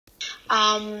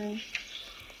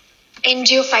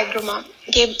Angiofibroma.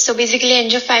 Okay, so basically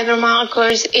angiofibroma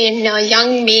occurs in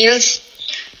young males,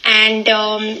 and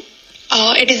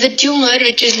it is a tumor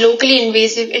which is locally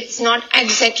invasive. It's not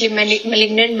exactly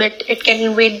malignant, but it can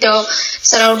invade the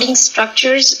surrounding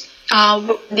structures.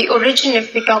 The origin,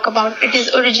 if we talk about, it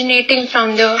is originating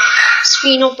from the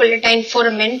sphenopalatine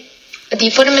foramen, the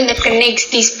foramen that connects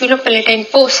the sphenopalatine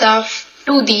fossa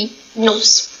to the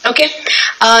nose. Okay,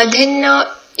 then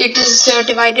it is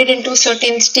divided into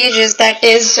certain stages, that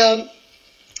is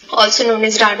also known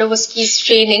as Radowski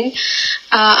staging,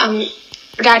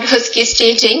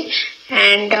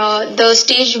 and the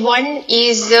stage 1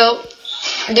 is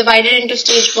divided into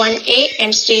stage 1A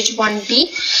and stage 1B.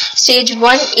 Stage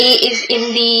 1A is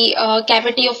in the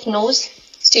cavity of nose.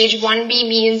 Stage 1B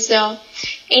means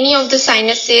any of the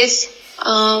sinuses,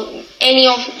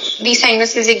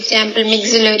 example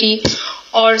maxillary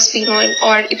or sphenoid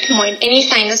or ethmoid, any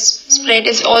sinus spread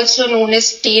is also known as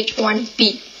stage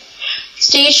 1B.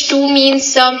 Stage 2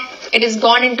 means it is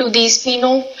gone into the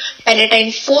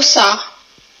sphenopalatine fossa,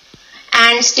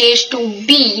 and stage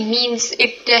 2B means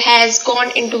it has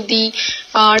gone into the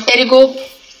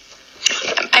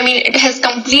it has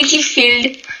completely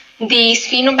filled the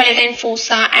sphenopalatine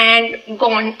fossa and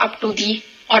gone up to the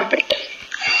orbit.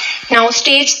 Now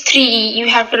stage 3, you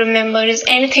have to remember, is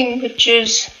anything which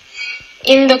is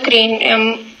in the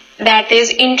cranium, that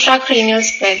is intracranial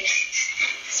spread.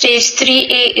 Stage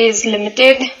 3A is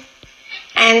limited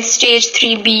and stage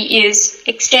 3B is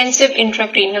extensive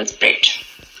intracranial spread.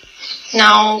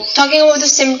 Now talking about the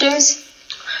symptoms,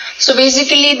 so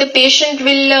basically the patient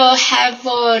will have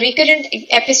recurrent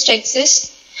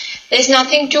epistaxis. There is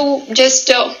nothing to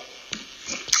just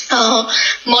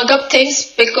mug up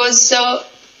things, because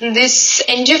this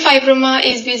angiofibroma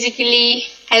is basically,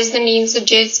 as the name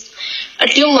suggests, a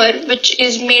tumor which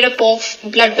is made up of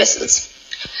blood vessels.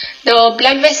 The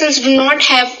blood vessels do not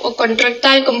have a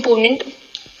contractile component,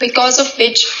 because of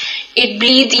which it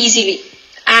bleeds easily,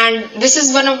 and this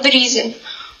is one of the reasons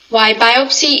why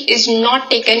biopsy is not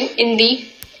taken in the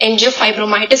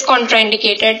angiofibroma. It is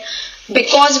contraindicated,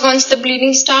 because once the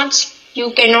bleeding starts,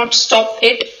 you cannot stop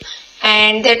it,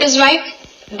 and that is why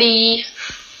the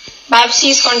biopsy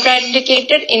is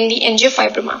contraindicated in the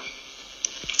angiofibroma.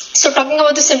 So talking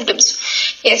about the symptoms,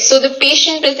 yes, so the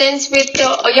patient presents with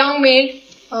a young male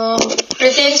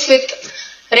presents with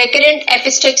recurrent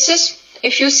epistaxis.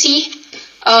 If you see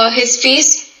his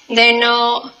face, then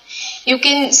you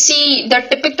can see the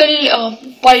typical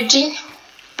bulging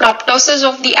proptosis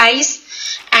of the eyes,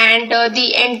 and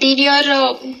the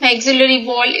anterior maxillary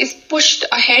wall is pushed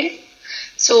ahead.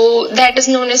 So that is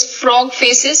known as frog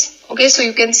faces. Okay, so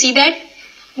you can see that.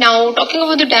 Now talking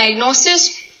about the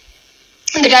diagnosis.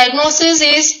 The diagnosis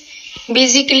is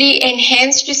basically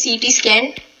enhanced CT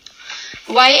scan.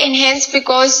 Why enhanced?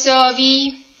 Because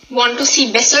we want to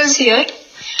see vessels here,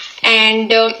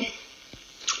 and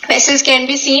vessels can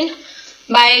be seen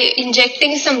by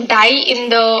injecting some dye in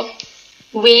the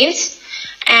veins,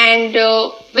 and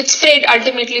which spread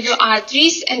ultimately to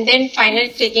arteries, and then finally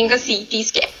taking a CT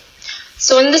scan.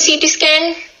 So in the CT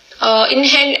scan,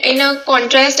 in a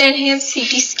contrast enhanced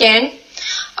CT scan,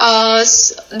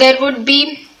 there would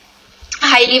be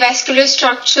highly vascular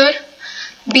structure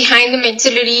behind the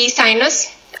maxillary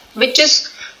sinus, which is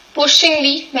pushing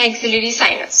the maxillary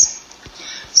sinus.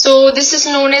 So this is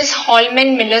known as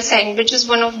Hallman-Miller sign, which is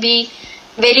one of the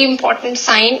very important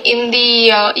sign in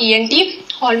the ENT,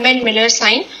 Hallman-Miller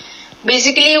sign.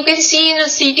 Basically, you can see in a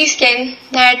CT scan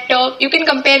that you can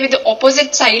compare with the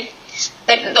opposite side.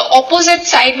 That the opposite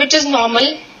side, which is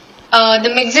normal, the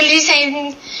maxillary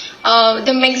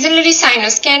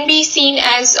sinus can be seen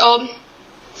as a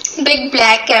big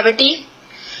black cavity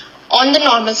on the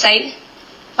normal side,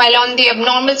 while on the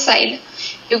abnormal side,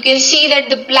 you can see that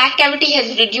the black cavity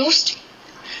has reduced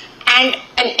and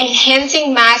an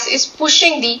enhancing mass is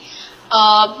pushing the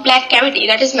black cavity,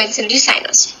 that is maxillary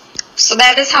sinus. So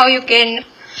that is how you can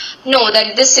know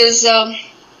that this is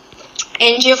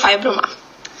angiofibroma.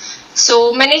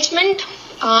 So management,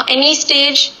 any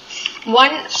stage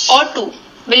 1 or 2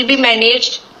 will be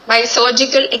managed by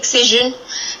surgical excision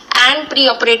and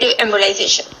preoperative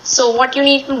embolization. So what you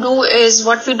need to do is,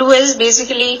 what we do is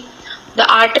basically the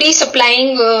artery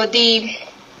supplying the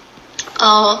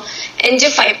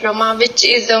angiofibroma, which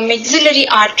is a maxillary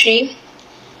artery,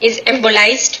 is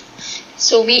embolized.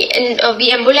 So we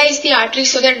embolize the artery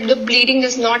so that the bleeding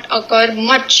does not occur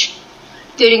much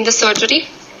during the surgery.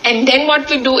 And then what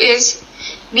we do is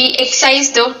we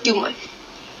excise the tumor.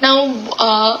 Now,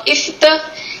 if the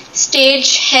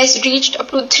stage has reached up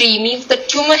to 3, means the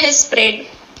tumor has spread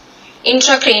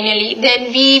intracranially,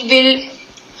 then we will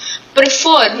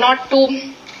prefer not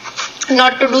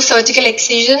to do surgical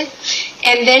excision,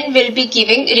 and then we'll be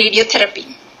giving radiotherapy.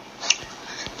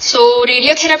 So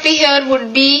radiotherapy here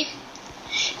would be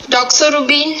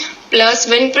doxorubin plus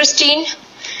vincristine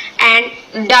and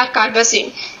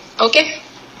dacarbazine. Okay,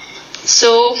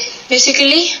 so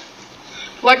basically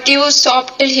what you saw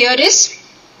till here is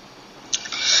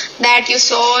that you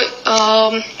saw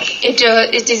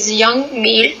it is young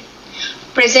male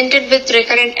presented with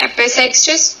recurrent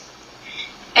epistaxis,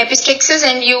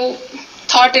 and you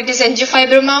thought it is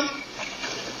angiofibroma.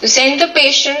 You send the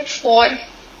patient for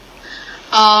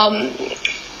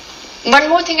one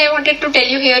more thing I wanted to tell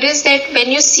you here is that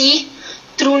when you see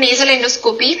through nasal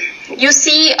endoscopy, you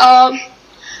see a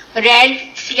red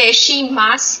fleshy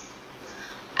mass,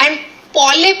 and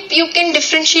polyp, you can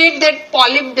differentiate that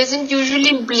polyp doesn't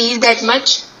usually bleed that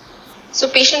much, so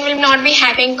patient will not be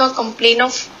having a complaint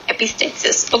of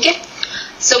epistaxis. Okay,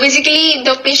 so basically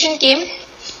the patient came,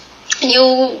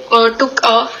 you took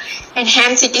a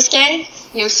enhanced CT scan,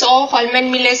 you saw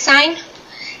Holman-Miller sign,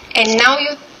 and now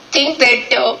you think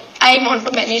that I want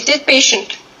to manage this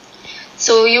patient.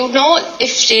 So you know if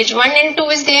stage 1 and 2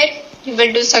 is there, you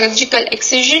will do surgical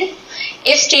excision.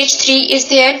 If stage 3 is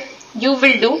there, you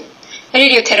will do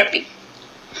radiotherapy.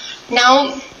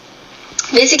 Now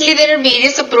basically there are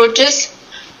various approaches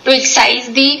to excise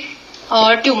the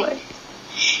tumor.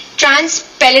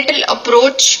 Transpalatal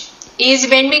approach is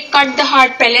when we cut the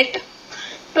hard palate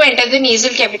to enter the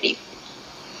nasal cavity.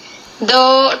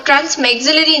 The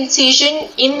transmaxillary incision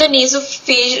in the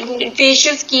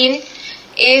nasophageal scheme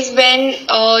is when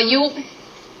you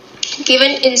give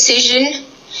an incision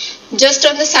just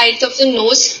on the sides of the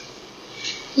nose.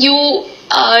 You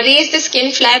raise the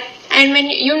skin flap, and when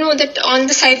you know that on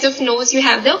the sides of nose you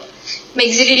have the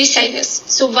maxillary sinus.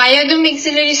 So via the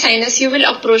maxillary sinus you will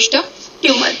approach the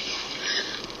tumor.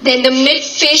 Then the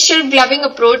mid-facial gloving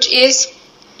approach is,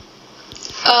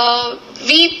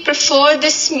 we prefer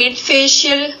this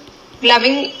mid-facial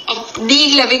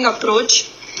degloving approach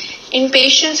in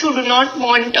patients who do not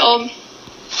want a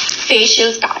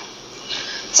facial scar.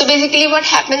 So basically what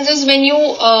happens is when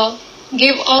you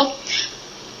give a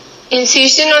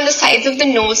incision on the sides of the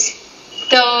nose,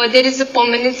 there is a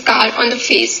permanent scar on the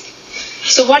face.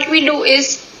 So what we do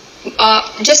is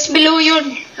just below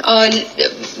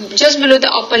the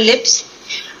upper lips,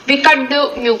 we cut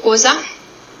the mucosa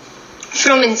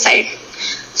from inside.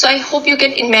 So I hope you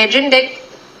can imagine that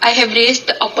I have raised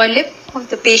the upper lip of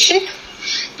the patient.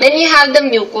 Then you have the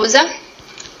mucosa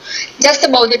just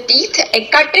above the teeth. I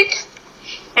cut it,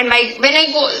 and when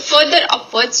I go further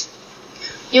upwards,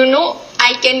 you know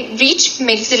I can reach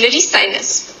maxillary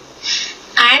sinus,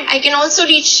 and I can also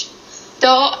reach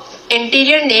the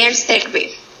anterior nares that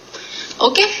way.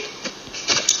 Okay,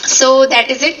 so that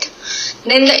is it.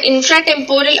 Then the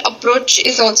infratemporal approach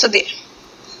is also there.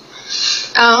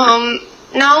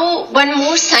 Now one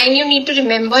more sign you need to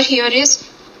remember here is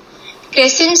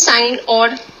crescent sign or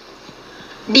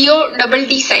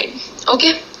DODD sign.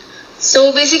 Okay,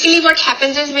 so basically what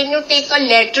happens is when you take a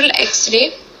lateral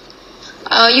x-ray,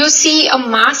 you see a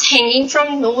mass hanging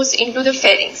from nose into the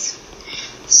pharynx.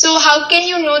 So how can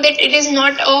you know that it is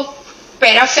not a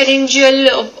parapharyngeal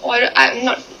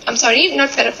not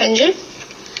parapharyngeal?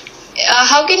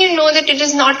 How can you know that it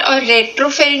is not a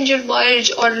retropharyngeal bulge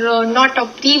or not a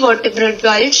prevertebral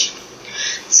bulge?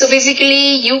 So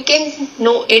basically you can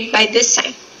know it by this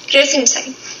sign, crescent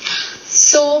sign.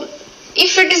 So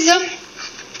if it is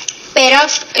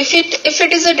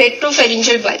a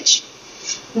retropharyngeal bulge,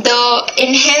 the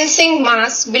enhancing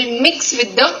mass will mix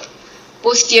with the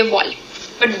posterior wall.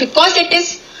 But because it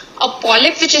is a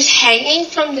polyp which is hanging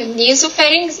from the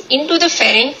nasopharynx into the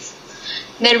pharynx,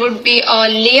 there would be a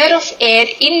layer of air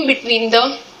in between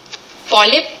the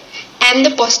polyp and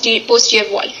the posterior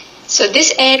wall. So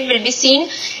this air will be seen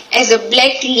as a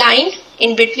black line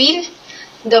in between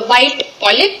the white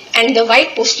polyp and the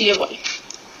white posterior wall.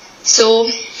 So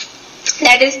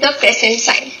that is the crescent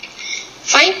sign.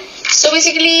 Fine. So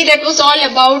basically that was all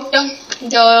about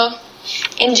the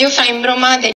angiofibroma.